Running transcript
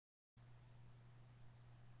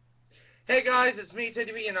Hey guys, it's me,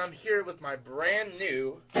 Teddy B, and I'm here with my brand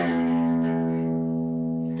new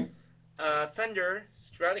Fender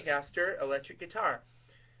Stratocaster electric guitar.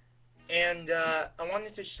 And I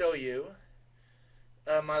wanted to show you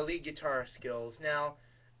my lead guitar skills. Now,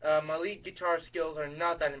 my lead guitar skills are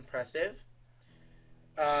not that impressive.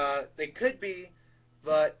 They could be,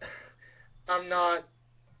 but I'm not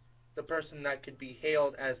the person that could be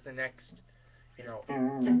hailed as the next,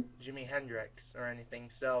 Jimi Hendrix or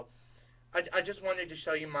anything. So, I just wanted to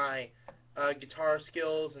show you my guitar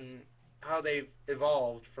skills and how they've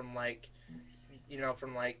evolved from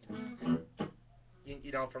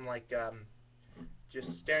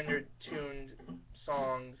just standard tuned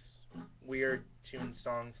songs, weird tuned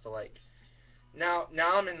songs to now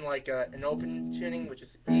I'm in an open tuning, which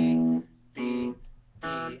is E, B, E,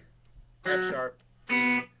 F sharp,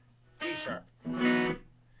 E, G sharp,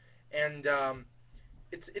 and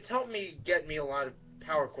it's helped me get me a lot of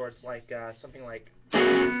power chords something like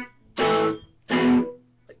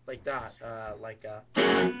that,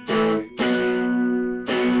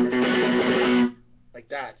 like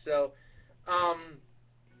that. So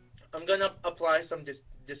I'm gonna apply some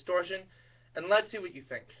distortion, and let's see what you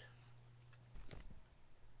think.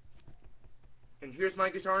 And here's my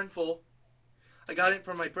guitar in full. I got it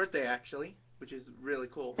for my birthday actually, which is really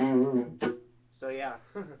cool. So yeah.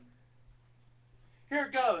 Here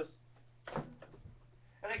it goes.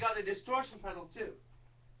 And I got a distortion pedal too.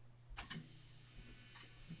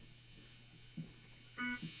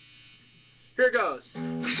 Here it goes.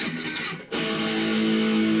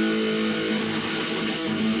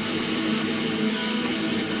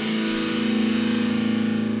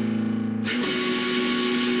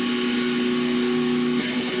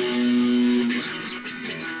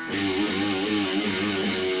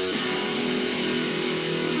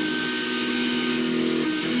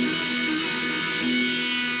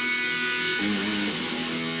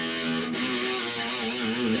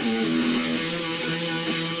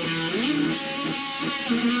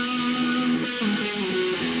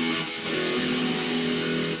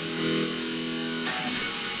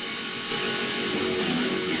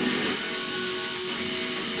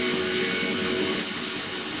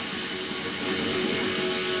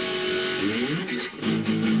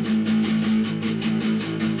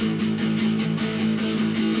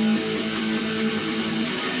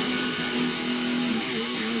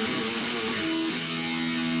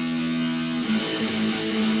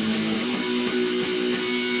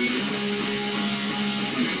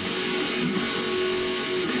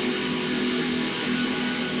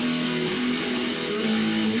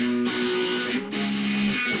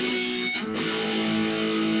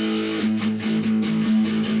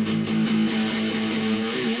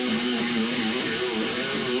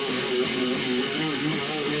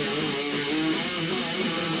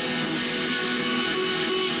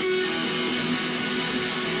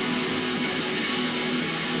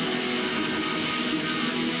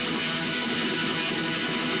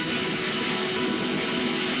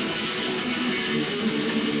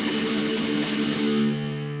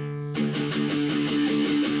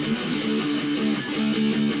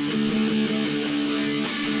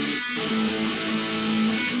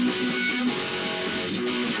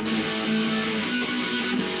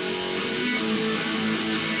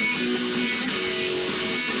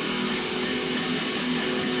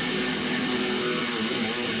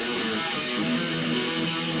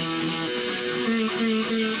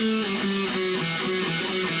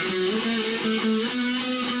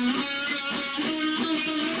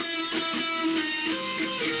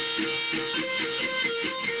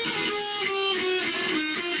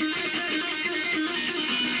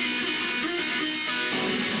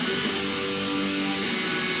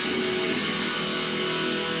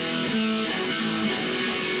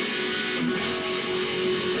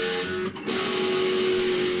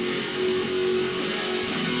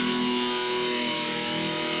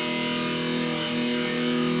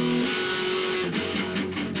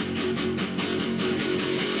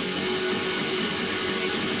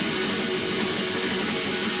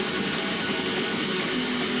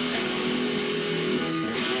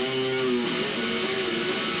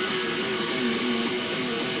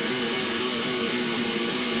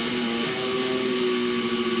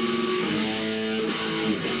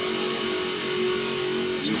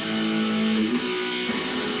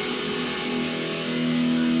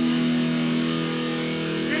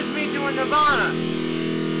 Nirvana.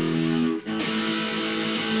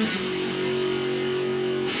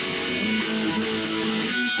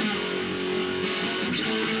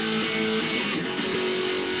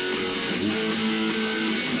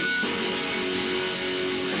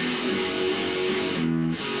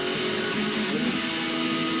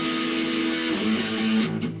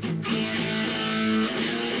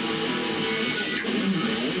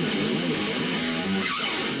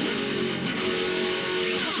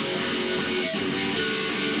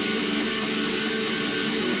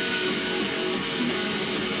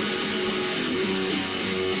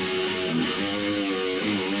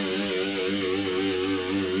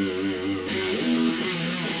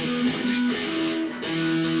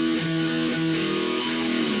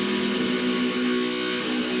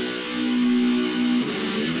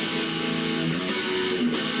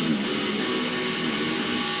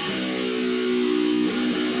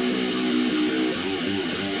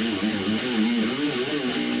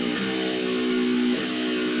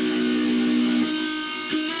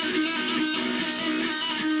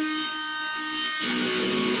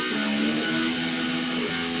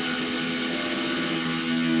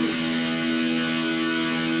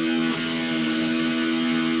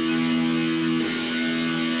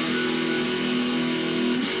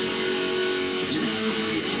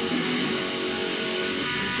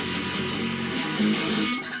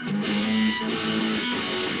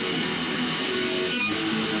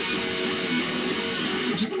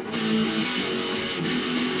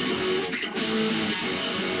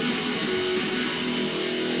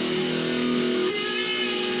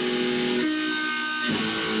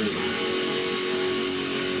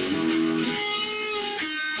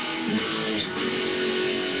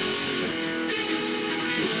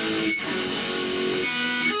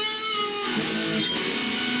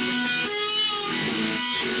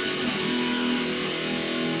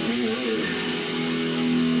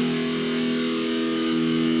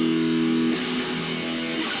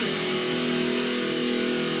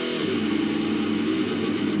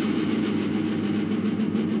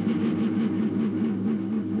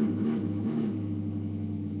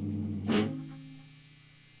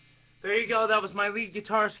 there you go. That was my lead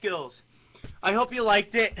guitar skills. I hope you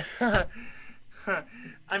liked it.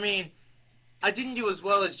 I mean, I didn't do as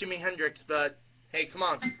well as Jimi Hendrix, but hey, come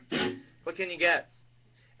on. What can you get?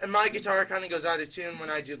 And my guitar kind of goes out of tune when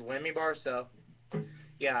I do the whammy bar, so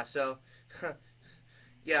yeah,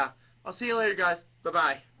 yeah. I'll see you later, guys.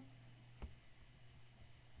 Bye-bye.